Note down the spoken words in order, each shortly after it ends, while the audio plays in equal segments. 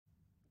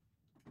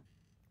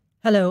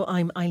Hello,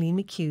 I'm Eileen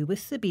McHugh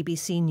with the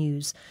BBC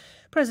News.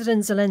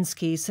 President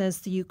Zelensky says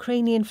the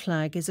Ukrainian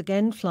flag is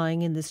again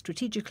flying in the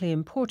strategically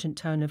important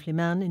town of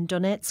Liman in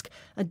Donetsk,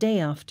 a day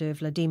after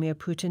Vladimir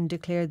Putin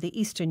declared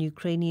the eastern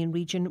Ukrainian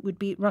region would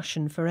be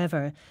Russian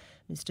forever.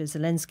 Mr.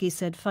 Zelensky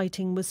said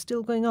fighting was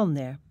still going on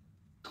there.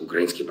 The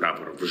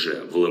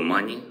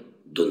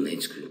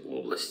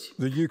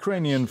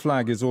Ukrainian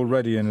flag is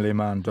already in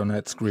Liman,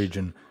 Donetsk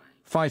region.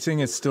 Fighting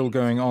is still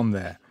going on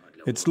there.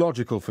 It's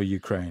logical for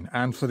Ukraine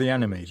and for the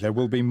enemy. There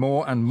will be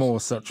more and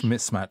more such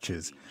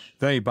mismatches.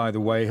 They, by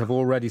the way, have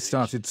already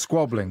started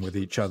squabbling with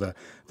each other.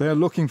 They are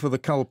looking for the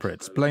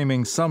culprits,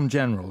 blaming some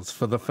generals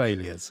for the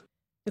failures.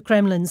 The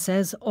Kremlin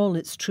says all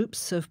its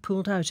troops have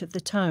pulled out of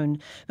the town,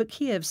 but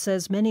Kiev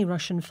says many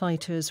Russian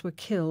fighters were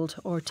killed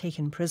or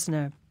taken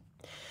prisoner.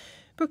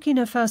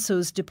 Burkina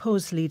Faso's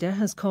deposed leader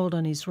has called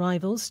on his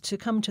rivals to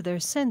come to their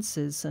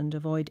senses and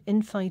avoid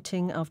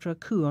infighting after a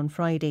coup on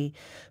Friday.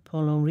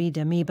 Paul-Henri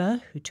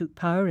Damiba, who took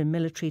power in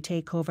military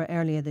takeover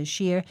earlier this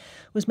year,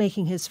 was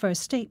making his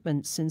first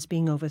statement since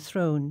being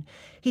overthrown.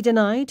 He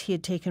denied he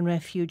had taken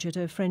refuge at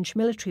a French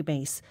military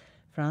base.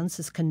 France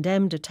has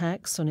condemned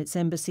attacks on its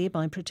embassy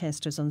by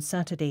protesters on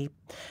Saturday.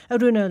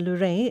 Aruna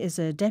Louré is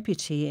a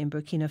deputy in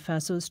Burkina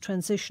Faso's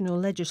Transitional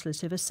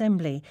Legislative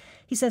Assembly.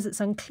 He says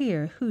it's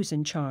unclear who's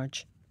in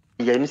charge.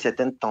 There is a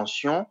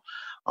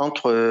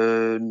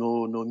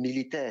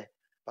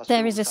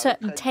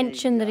certain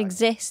tension that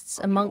exists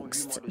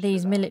amongst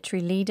these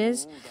military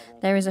leaders.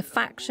 There is a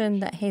faction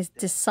that has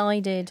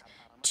decided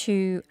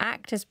to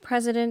act as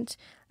president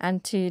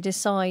and to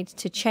decide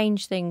to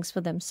change things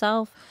for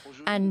themselves.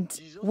 And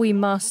we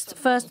must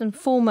first and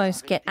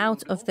foremost get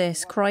out of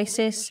this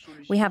crisis.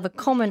 We have a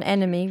common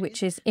enemy,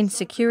 which is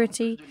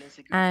insecurity,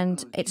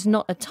 and it's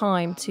not a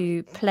time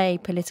to play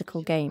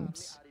political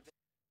games.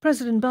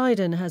 President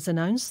Biden has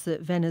announced that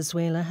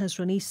Venezuela has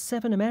released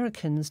 7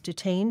 Americans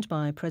detained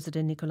by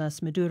President Nicolas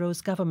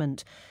Maduro's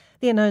government.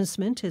 The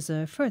announcement is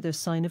a further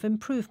sign of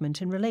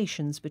improvement in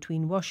relations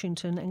between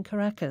Washington and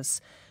Caracas.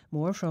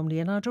 More from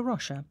Leonardo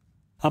Rocha.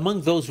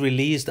 Among those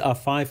released are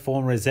 5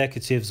 former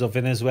executives of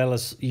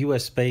Venezuela's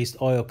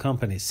US-based oil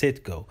company,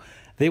 Citgo.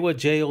 They were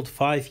jailed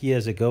 5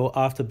 years ago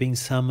after being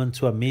summoned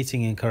to a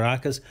meeting in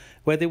Caracas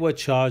where they were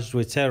charged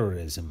with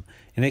terrorism.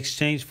 In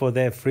exchange for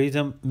their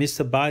freedom,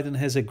 Mr. Biden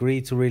has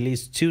agreed to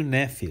release 2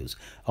 nephews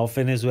of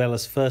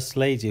Venezuela's First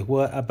Lady who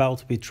are about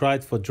to be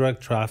tried for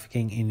drug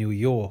trafficking in New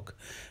York.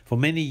 For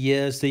many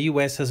years, the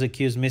US has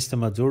accused Mr.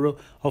 Maduro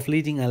of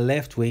leading a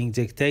left-wing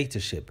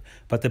dictatorship,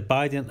 but the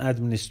Biden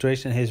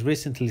administration has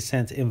recently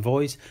sent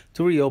envoys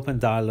to reopen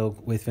dialogue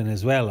with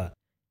Venezuela.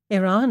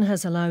 Iran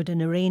has allowed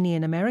an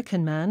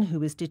Iranian-American man who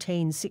was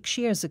detained 6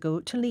 years ago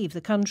to leave the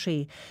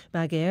country.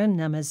 Bagher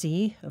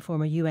Namazi, a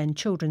former UN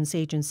Children's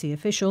Agency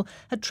official,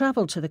 had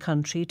travelled to the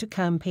country to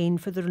campaign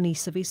for the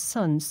release of his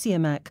son,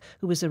 Siamak,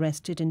 who was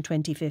arrested in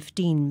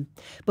 2015.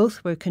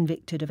 Both were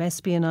convicted of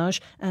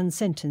espionage and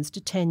sentenced to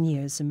 10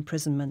 years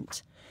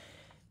imprisonment.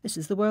 This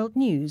is the World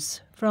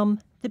News from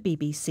the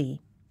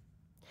BBC.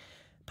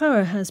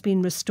 Power has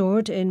been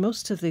restored in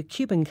most of the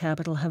Cuban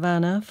capital,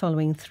 Havana,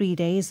 following 3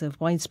 days of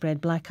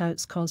widespread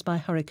blackouts caused by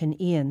Hurricane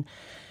Ian.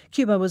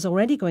 Cuba was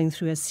already going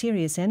through a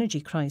serious energy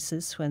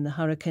crisis when the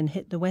hurricane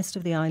hit the west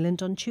of the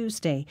island on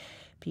Tuesday.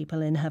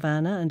 People in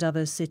Havana and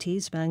other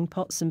cities banged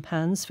pots and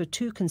pans for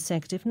 2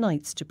 consecutive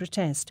nights to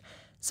protest.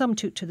 Some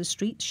took to the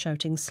streets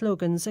shouting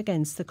slogans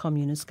against the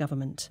communist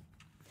government.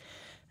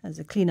 As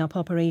a clean-up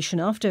operation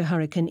after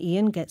Hurricane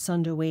Ian gets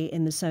underway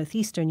in the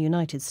southeastern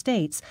United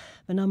States,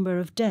 the number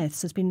of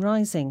deaths has been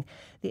rising.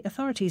 The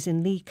authorities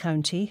in Lee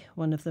County,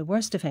 one of the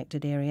worst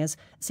affected areas,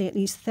 say at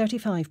least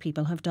 35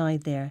 people have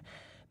died there.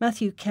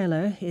 Matthew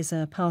Keller is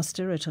a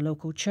pastor at a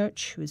local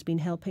church who has been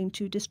helping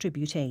to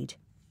distribute aid.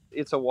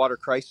 It's a water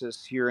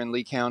crisis here in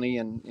Lee County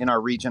and in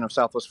our region of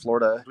Southwest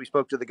Florida. We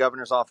spoke to the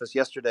governor's office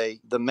yesterday.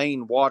 The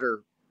main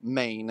water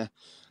main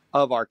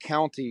of our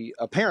county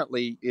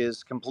apparently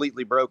is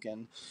completely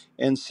broken.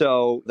 And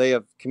so they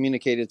have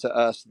communicated to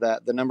us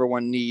that the number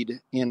 1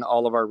 need in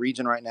all of our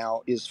region right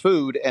now is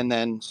food and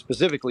then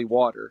specifically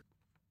water.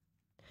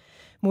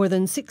 More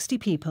than 60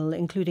 people,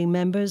 including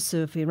members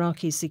of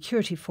Iraqi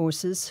security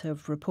forces,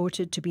 have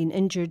reported to being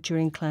injured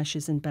during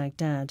clashes in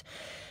Baghdad.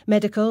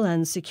 Medical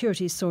and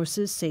security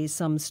sources say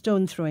some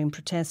stone-throwing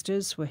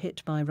protesters were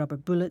hit by rubber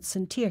bullets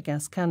and tear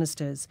gas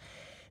canisters.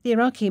 The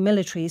Iraqi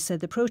military said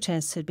the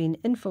protests had been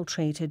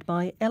infiltrated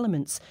by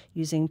elements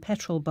using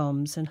petrol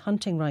bombs and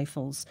hunting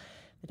rifles.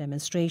 The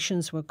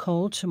demonstrations were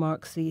called to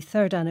mark the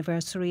 3rd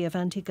anniversary of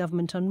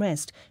anti-government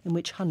unrest in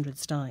which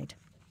hundreds died.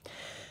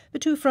 The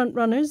 2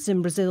 front-runners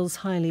in Brazil's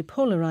highly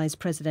polarised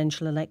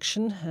presidential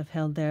election have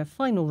held their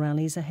final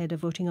rallies ahead of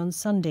voting on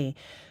Sunday.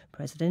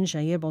 President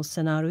Jair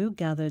Bolsonaro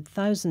gathered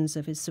thousands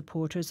of his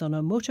supporters on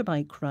a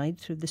motorbike ride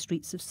through the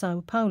streets of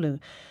Sao Paulo.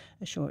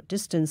 A short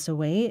distance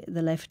away,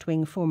 the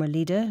left-wing former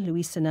leader,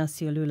 Luiz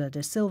Inácio Lula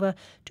da Silva,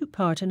 took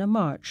part in a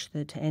march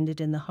that ended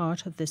in the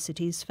heart of the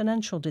city's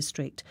financial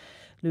district.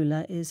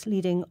 Lula is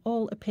leading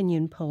all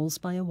opinion polls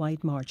by a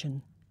wide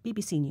margin.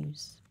 BBC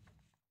News.